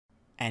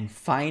And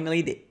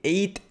finally, the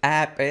eighth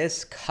app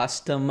is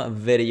Custom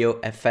Video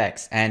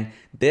Effects. And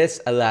this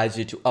allows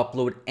you to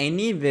upload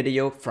any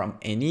video from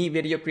any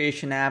video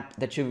creation app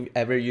that you've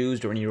ever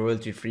used, or any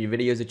royalty-free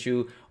videos that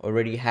you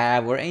already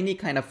have, or any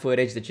kind of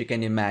footage that you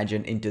can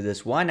imagine into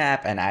this one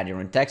app and add your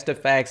own text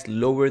effects,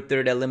 lower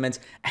third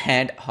elements,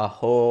 and a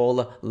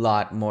whole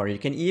lot more. You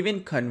can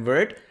even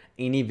convert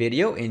any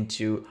video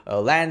into a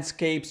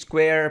landscape,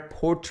 square,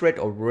 portrait,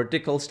 or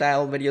vertical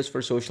style videos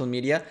for social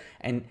media,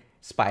 and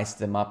spice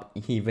them up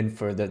even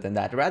further than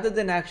that. Rather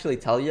than actually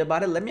tell you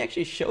about it, let me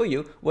actually show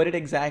you what it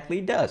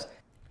exactly does.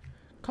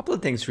 A couple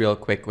of things real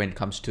quick when it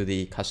comes to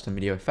the custom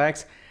video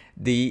effects.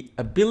 The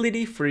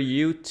ability for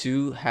you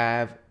to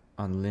have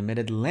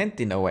unlimited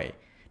length in a way.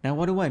 Now,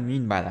 what do I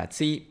mean by that?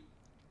 See,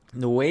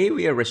 the way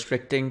we are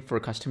restricting for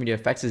custom video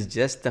effects is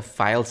just the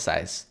file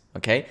size,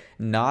 okay?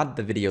 Not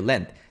the video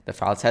length. The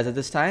file size at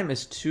this time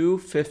is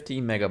 250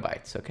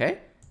 megabytes, okay?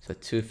 So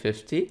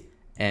 250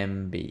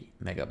 MB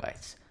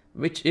megabytes,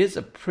 which is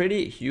a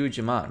pretty huge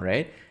amount,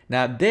 right?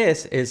 Now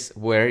this is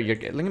where you're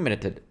getting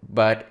limited,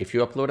 but if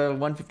you upload a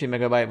 150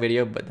 megabyte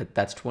video, but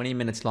that's 20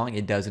 minutes long,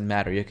 it doesn't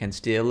matter. You can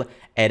still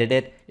edit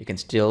it. You can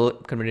still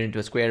convert it into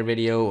a square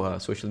video,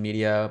 a social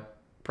media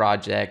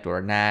project, or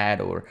an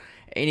ad, or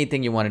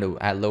anything you want to do.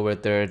 Add lower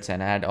thirds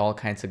and add all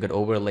kinds of good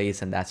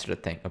overlays and that sort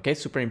of thing. Okay,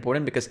 super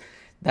important, because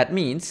that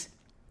means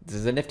this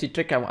is a nifty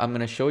trick I'm going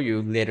to show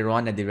you later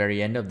on at the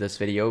very end of this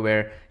video,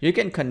 where you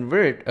can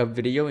convert a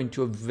video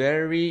into a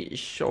very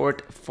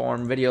short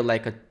form video,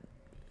 like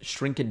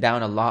shrink it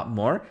down a lot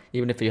more,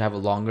 even if you have a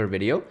longer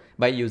video,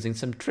 by using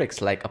some tricks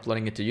like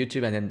uploading it to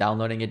YouTube and then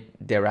downloading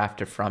it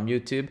thereafter from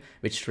YouTube,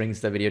 which shrinks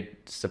the video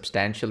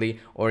substantially.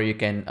 Or you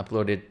can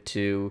upload it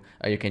to,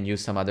 you can use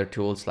some other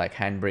tools like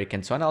Handbrake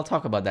and so on. I'll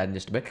talk about that in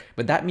just a bit,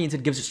 but that means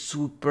it gives you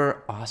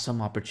super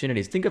awesome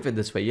opportunities. Think of it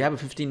this way: you have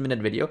a 15-minute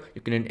video, you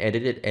can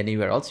edit it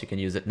anywhere else, you can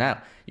use it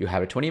now. You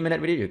have a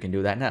 20-minute video, you can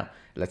do that now.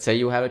 Let's say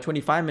you have a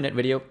 25-minute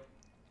video,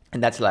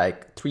 and that's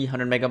like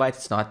 300 megabytes,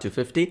 it's not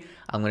 250.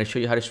 I'm going to show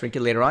you how to shrink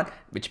it later on,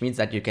 which means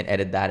that you can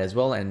edit that as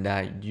well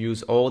and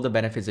use all the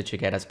benefits that you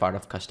get as part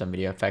of Custom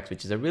Video Effects,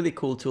 which is a really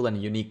cool tool and a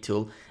unique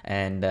tool,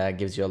 and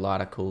gives you a lot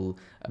of cool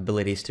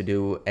abilities to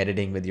do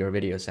editing with your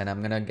videos. And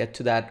I'm going to get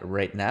to that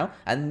right now.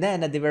 And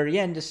then at the very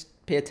end,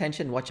 just pay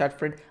attention, watch out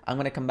for it. I'm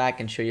going to come back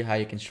and show you how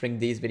you can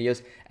shrink these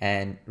videos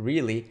and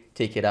really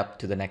take it up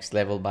to the next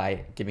level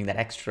by giving that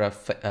extra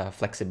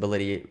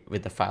flexibility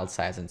with the file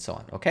size and so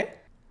on, okay?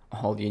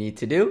 All you need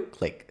to do,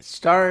 click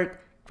start,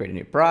 create a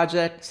new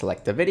project,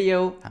 select the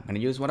video. I'm going to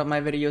use one of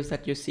my videos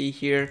that you see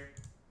here,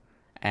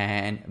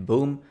 and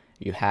boom,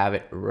 you have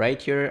it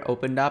right here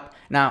opened up.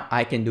 Now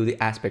I can do the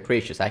aspect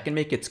ratios. I can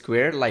make it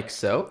square like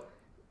so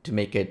to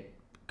make it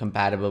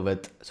compatible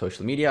with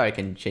social media. I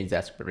can change the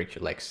aspect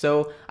ratio like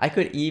so. I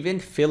could even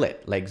fill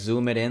it, like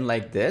zoom it in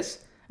like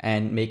this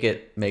and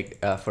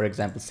for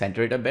example,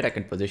 center it a bit. I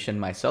can position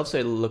myself so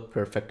it'll look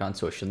perfect on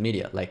social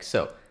media like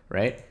so,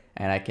 right?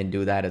 And I can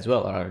do that as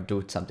well, or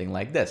do something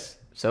like this.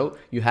 So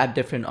you have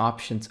different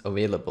options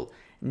available.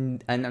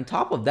 And on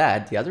top of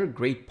that, the other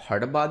great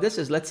part about this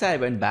is, let's say I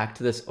went back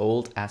to this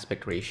old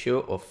aspect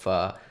ratio of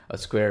a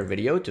square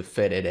video to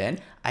fit it in.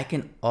 I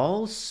can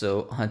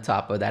also, on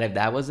top of that, if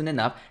that wasn't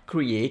enough,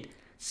 create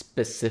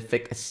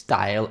specific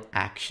style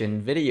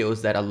action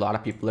videos that a lot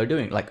of people are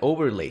doing, like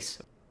overlays.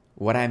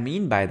 What I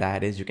mean by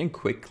that is you can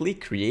quickly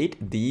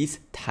create these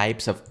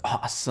types of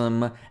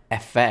awesome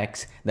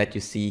effects that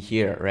you see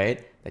here,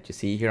 right? That you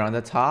see here on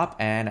the top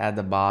and at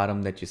the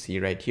bottom that you see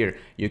right here.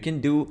 You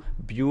can do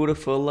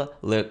beautiful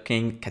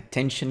looking,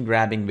 attention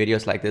grabbing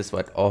videos like this,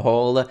 what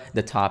all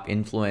the top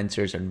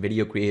influencers and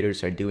video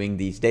creators are doing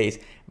these days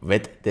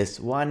with this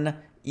one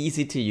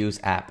easy to use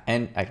app.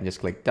 And I can just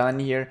click done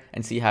here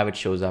and see how it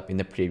shows up in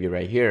the preview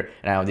right here.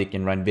 Now they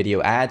can run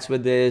video ads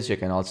with this. You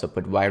can also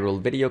put viral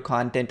video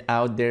content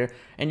out there,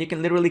 and you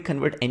can literally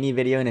convert any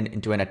video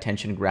into an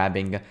attention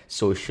grabbing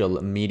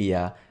social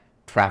media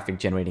traffic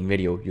generating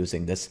video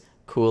using this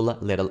cool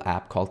little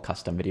app called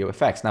Custom Video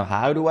Effects. Now,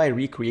 how do I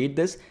recreate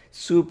this?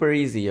 Super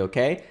easy,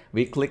 okay?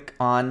 We click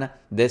on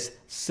this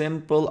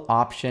simple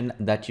option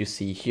that you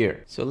see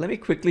here. So let me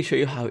quickly show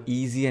you how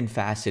easy and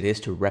fast it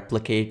is to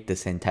replicate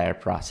this entire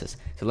process.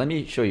 So let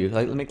me show you,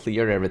 let me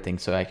clear everything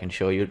so I can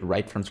show you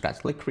right from scratch.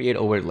 Click create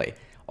overlay.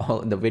 All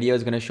the video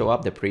is going to show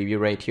up, the preview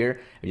right here.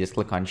 You just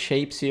click on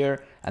shapes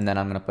here, and then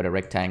I'm going to put a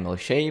rectangle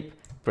shape.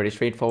 Pretty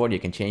straightforward. You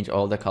can change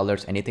all the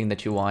colors, anything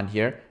that you want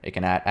here. You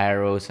can add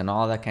arrows and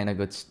all that kind of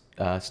good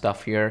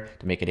stuff here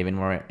to make it even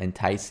more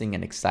enticing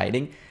and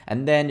exciting.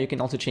 And then you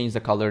can also change the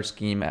color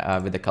scheme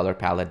with the color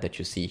palette that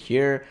you see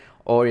here,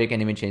 or you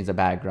can even change the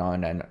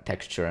background and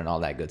texture and all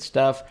that good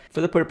stuff.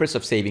 For the purpose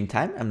of saving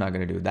time, I'm not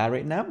going to do that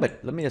right now, but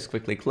let me just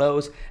quickly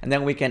close, and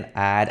then we can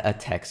add a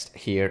text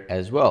here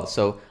as well.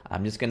 So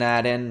I'm just going to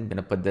add in, I'm going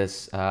to put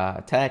this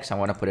text. I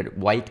want to put it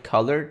white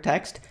color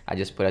text. I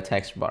just put a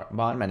text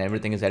bottom and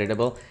everything is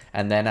editable.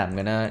 And then I'm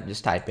going to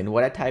just type in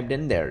what I typed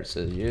in there.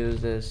 So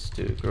use this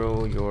to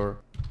grow your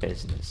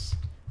business,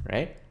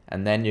 right?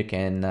 And then you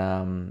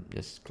can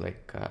just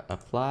click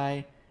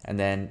apply, and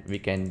then we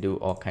can do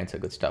all kinds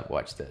of good stuff.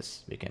 Watch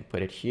this. We can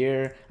put it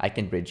here. I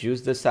can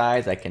reduce the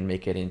size. I can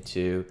make it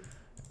into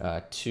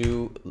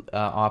two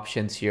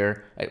options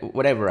here,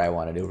 whatever I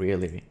want to do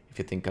really, if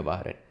you think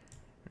about it,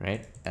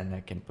 right? And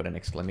I can put an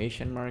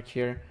exclamation mark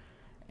here.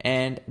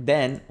 And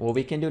then what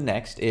we can do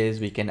next is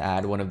we can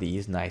add one of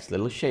these nice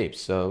little shapes.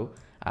 So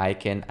I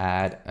can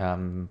add,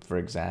 for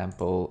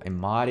example,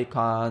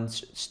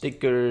 emoticons,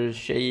 stickers,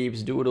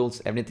 shapes,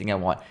 doodles, everything I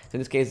want. So in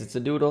this case, it's a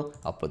doodle.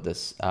 I'll put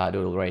this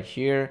doodle right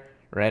here,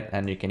 right?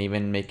 And you can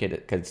even make it,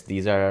 because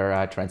these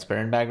are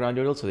transparent background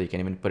doodles, so you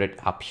can even put it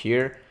up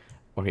here,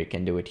 or you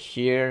can do it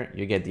here.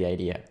 You get the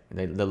idea.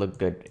 They look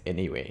good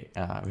anyway,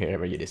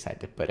 wherever you decide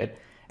to put it.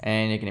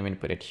 And you can even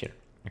put it here,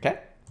 okay?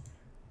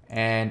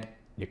 And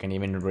you can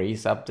even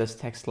raise up this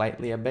text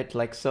slightly a bit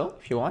like so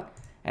if you want.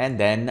 And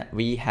then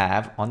we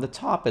have on the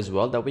top as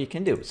well that we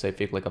can do. So if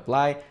you click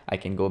apply, I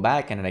can go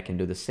back and then I can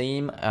do the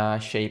same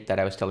shape that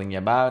I was telling you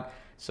about.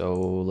 So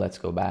let's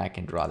go back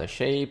and draw the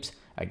shapes.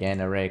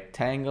 Again, a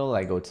rectangle.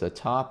 I go to the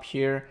top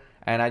here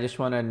and I just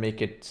want to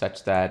make it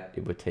such that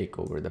it would take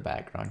over the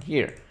background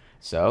here.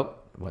 So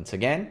once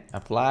again,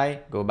 apply,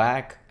 go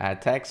back,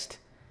 add text.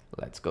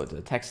 Let's go to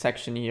the text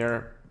section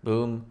here.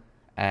 Boom,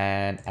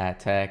 and add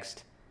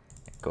text.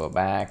 Go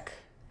back,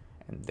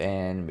 and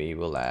then we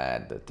will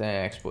add the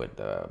text with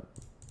the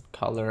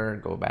color.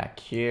 Go back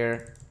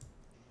here,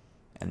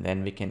 and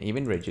then we can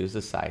even reduce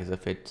the size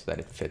of it so that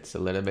it fits a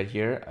little bit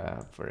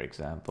here, for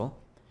example.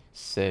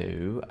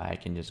 So I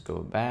can just go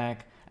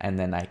back, and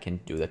then I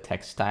can do the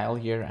text style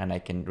here, and I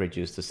can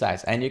reduce the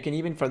size. And you can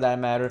even, for that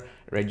matter,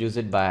 reduce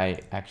it by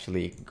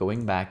actually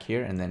going back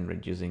here and then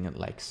reducing it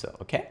like so,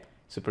 okay?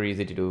 Super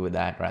easy to do with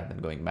that rather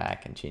than going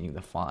back and changing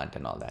the font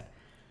and all that.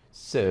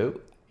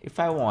 So if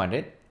I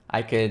wanted,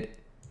 I could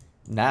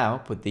now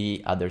put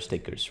the other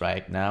stickers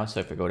right now.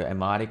 So if I go to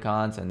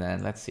emoticons and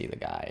then let's see the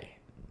guy,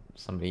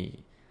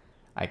 somebody,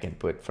 I can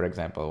put, for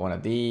example, one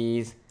of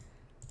these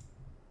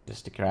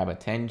just to grab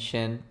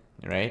attention,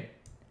 right?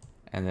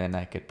 And then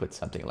I could put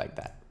something like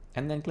that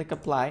and then click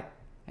apply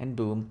and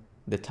boom,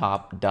 the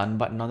top done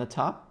button on the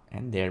top.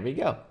 And there we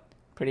go.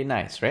 Pretty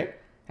nice, right?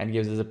 And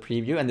gives us a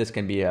preview, and this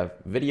can be a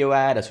video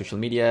ad, a social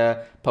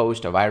media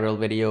post, a viral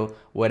video,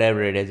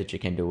 whatever it is that you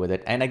can do with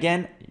it. And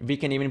again, we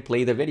can even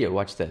play the video.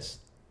 Watch this.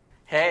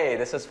 Hey,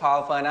 this is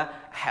Paul Fana.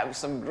 I have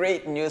some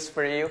great news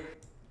for you.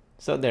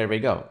 So there we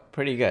go.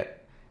 Pretty good.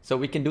 So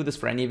we can do this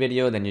for any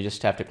video. Then you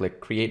just have to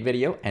click create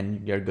video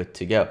and you're good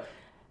to go.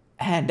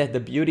 And the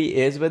beauty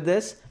is with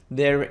this,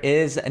 there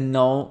is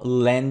no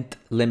length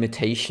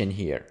limitation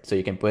here. So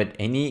you can put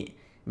any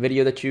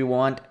video that you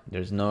want.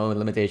 There's no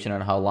limitation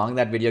on how long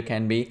that video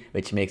can be,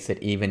 which makes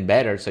it even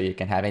better. So you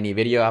can have any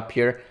video up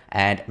here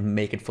and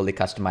make it fully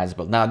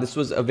customizable. Now, this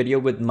was a video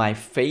with my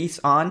face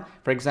on,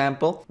 for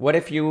example. What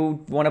if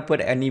you want to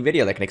put any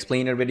video, like an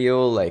explainer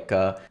video, like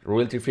a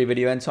royalty-free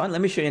video and so on?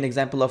 Let me show you an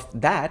example of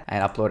that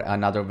and upload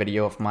another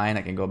video of mine.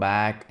 I can go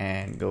back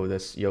and go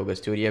this yoga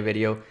studio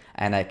video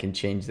and I can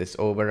change this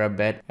over a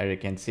bit, as you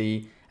can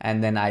see.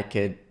 And then I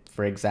could,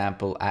 for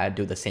example,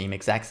 do the same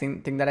exact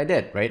same thing that I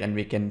did, right? And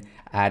we can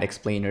add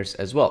explainers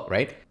as well,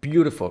 right?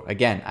 Beautiful.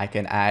 Again, I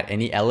can add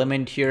any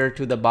element here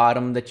to the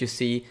bottom that you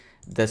see.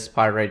 This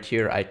part right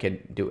here, I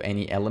could do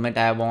any element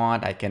I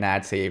want. I can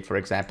add, say, for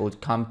example,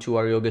 come to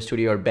our yoga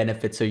studio or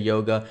benefits of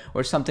yoga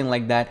or something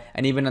like that.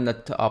 And even on the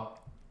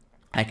top,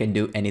 I can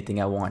do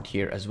anything I want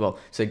here as well.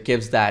 So it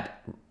gives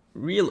that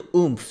real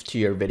oomph to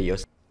your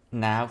videos.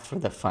 Now for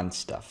the fun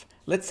stuff.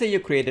 Let's say you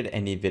created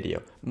any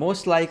video.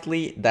 Most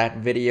likely that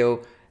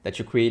video that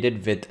you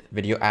created with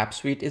Video App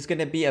Suite is going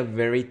to be a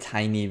very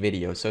tiny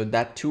video. So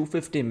that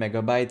 250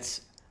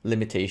 megabytes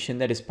limitation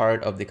that is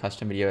part of the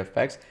custom video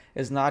effects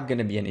is not going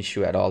to be an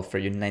issue at all for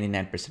you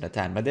 99% of the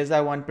time. But there's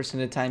that 1% of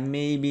the time,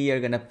 maybe you're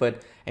going to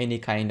put any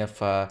kind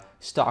of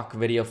stock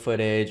video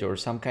footage or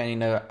some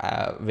kind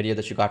of video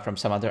that you got from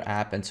some other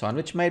app and so on,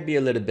 which might be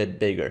a little bit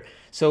bigger.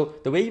 So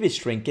the way we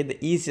shrink it,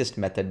 the easiest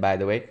method, by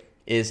the way,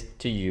 is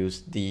to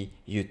use the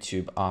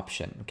YouTube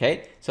option.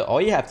 Okay, so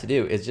all you have to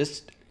do is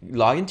just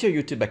log into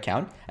your YouTube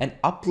account and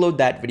upload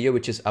that video,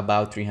 which is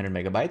about 300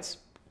 megabytes,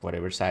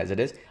 whatever size it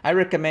is. I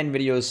recommend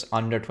videos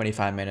under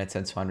 25 minutes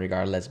and so on,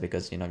 regardless,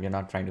 because you're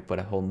not trying to put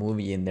a whole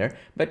movie in there,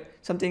 but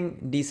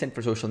something decent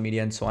for social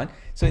media and so on.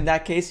 So in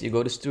that case, you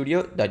go to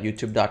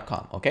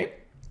studio.youtube.com. Okay,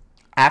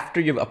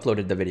 after you've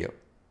uploaded the video.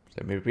 So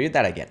let me repeat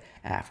that again.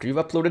 After you've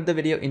uploaded the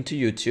video into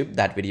YouTube,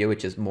 that video,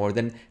 which is more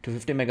than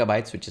 250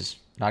 megabytes, which is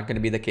not going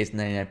to be the case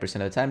 99% of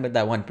the time, but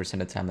that 1% of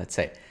the time, let's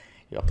say,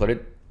 you upload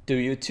it to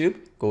YouTube,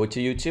 go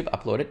to YouTube,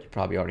 upload it. You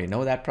probably already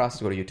know that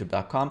process. Go to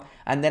youtube.com.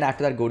 And then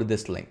after that, go to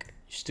this link,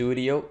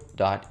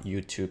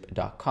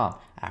 studio.youtube.com.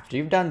 After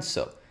you've done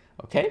so,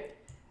 okay?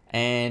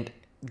 And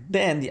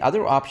then the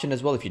other option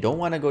as well, if you don't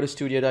want to go to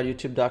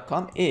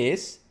studio.youtube.com,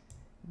 is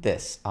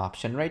this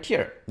option right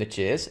here, which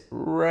is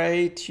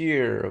right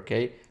here,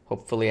 okay?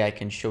 Hopefully I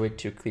can show it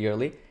to you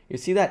clearly. You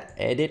see that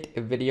edit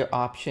video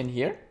option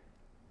here?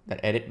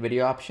 That edit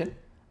video option?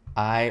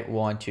 I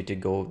want you to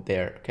go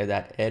there, okay?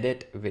 That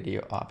edit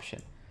video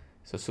option.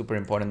 So super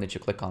important that you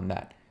click on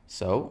that.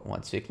 So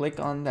once we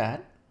click on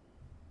that,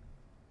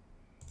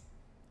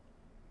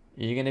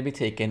 you're going to be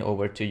taken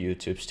over to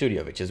YouTube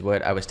Studio, which is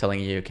what I was telling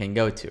you can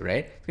go to,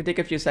 right? It's going to take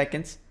a few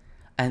seconds.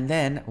 And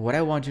then what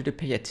I want you to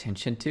pay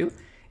attention to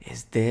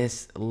is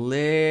this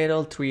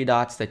little 3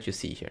 dots that you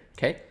see here,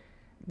 okay?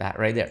 That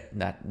right there,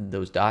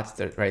 those dots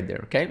that right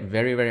there, okay?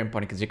 Very, very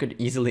important because you could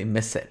easily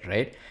miss it,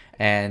 right?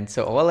 And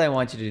so all I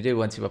want you to do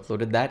once you've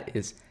uploaded that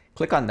is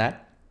click on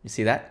that. You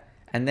see that?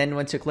 And then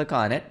once you click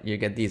on it, you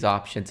get these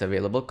options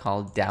available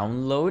called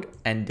download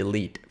and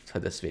delete for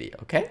this video,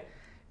 okay?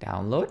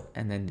 Download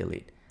and then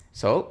delete.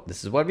 So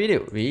this is what we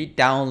do. We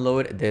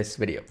download this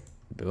video.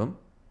 Boom.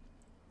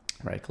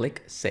 Right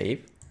click,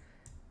 save,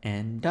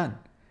 and done.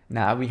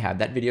 Now we have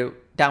that video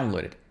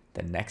downloaded.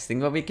 The next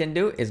thing what we can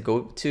do is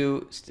go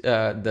to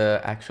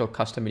the actual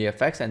custom video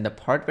effects, and the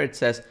part where it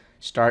says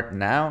start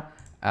now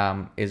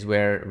is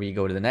where we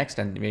go to the next,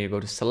 and we go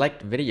to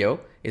select video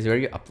is where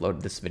you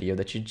upload this video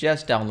that you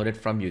just downloaded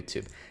from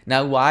YouTube.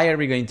 Now, why are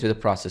we going through the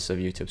process of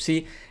YouTube?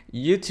 See,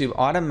 YouTube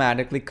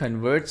automatically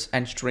converts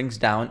and shrinks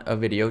down a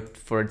video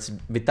for its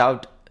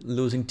without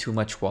losing too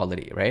much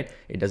quality, right?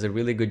 It does a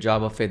really good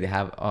job of it. They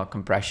have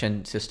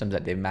compression systems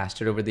that they've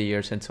mastered over the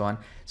years and so on.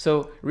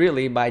 So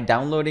really by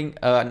downloading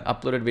an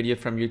uploaded video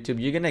from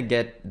YouTube, you're gonna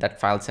get that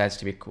file size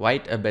to be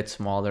quite a bit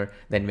smaller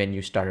than when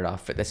you started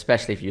off with,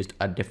 especially if you used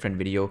a different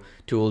video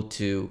tool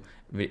to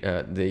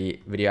the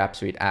Video App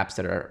Suite apps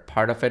that are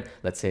part of it.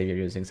 Let's say you're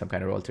using some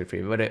kind of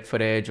royalty-free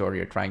footage, or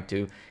you're trying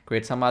to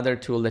create some other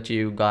tool that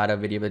you got a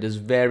video that is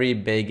very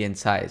big in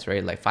size,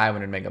 right? Like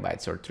 500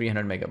 megabytes or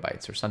 300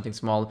 megabytes or something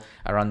small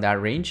around that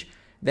range.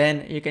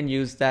 Then you can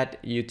use that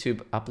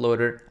YouTube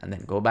uploader and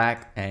then go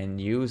back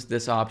and use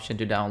this option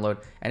to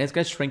download, and it's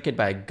going to shrink it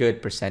by a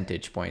good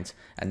percentage points.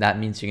 And that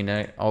means you're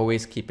going to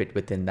always keep it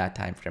within that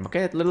time frame.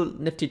 Okay, a little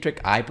nifty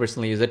trick. I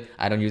personally use it.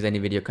 I don't use any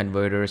video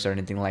converters or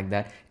anything like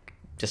that.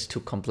 Just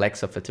too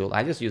complex of a tool.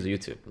 I just use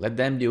YouTube. Let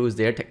them use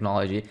their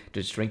technology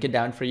to shrink it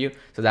down for you,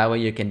 so that way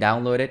you can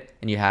download it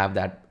and you have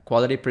that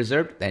quality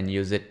preserved, then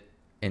use it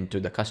into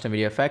the custom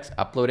video effects,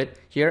 upload it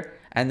here,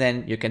 and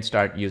then you can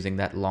start using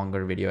that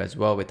longer video as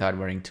well without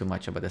worrying too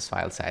much about this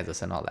file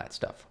sizes and all that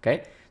stuff.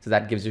 Okay, so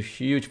that gives you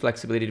huge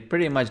flexibility to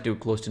pretty much do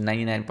close to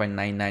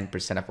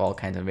 99.99% of all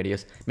kinds of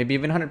videos, maybe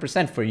even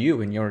 100% for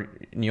you in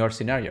your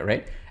scenario,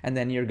 right? And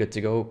then you're good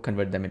to go,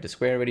 convert them into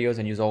Square videos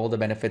and use all the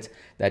benefits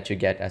that you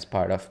get as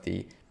part of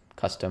the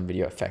custom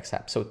video effects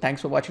app. So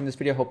thanks for watching this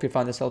video. Hope you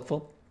found this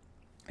helpful,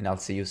 and I'll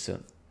see you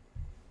soon.